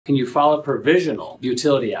Can you file a provisional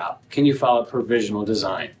utility app? Can you file a provisional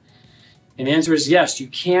design? And the answer is yes, you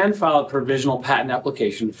can file a provisional patent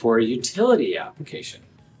application for a utility application,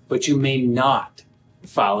 but you may not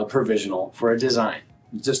file a provisional for a design.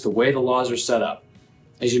 It's just the way the laws are set up.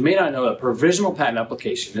 As you may not know, a provisional patent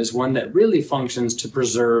application is one that really functions to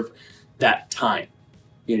preserve that time.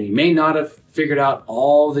 You may not have figured out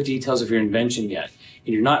all the details of your invention yet,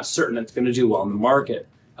 and you're not certain it's going to do well in the market.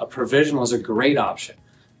 A provisional is a great option.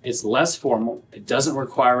 It's less formal. It doesn't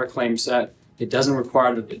require a claim set. It doesn't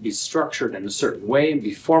require that it be structured in a certain way and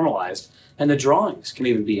be formalized, and the drawings can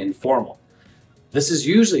even be informal. This is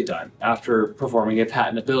usually done after performing a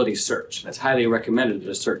patentability search. It's highly recommended that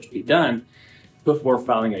a search be done before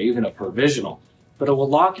filing even a provisional. But it will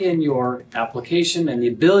lock in your application and the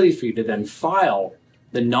ability for you to then file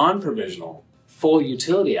the non-provisional full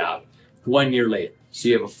utility app 1 year later. So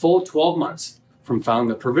you have a full 12 months from filing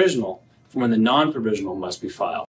the provisional from when the non-provisional must be filed.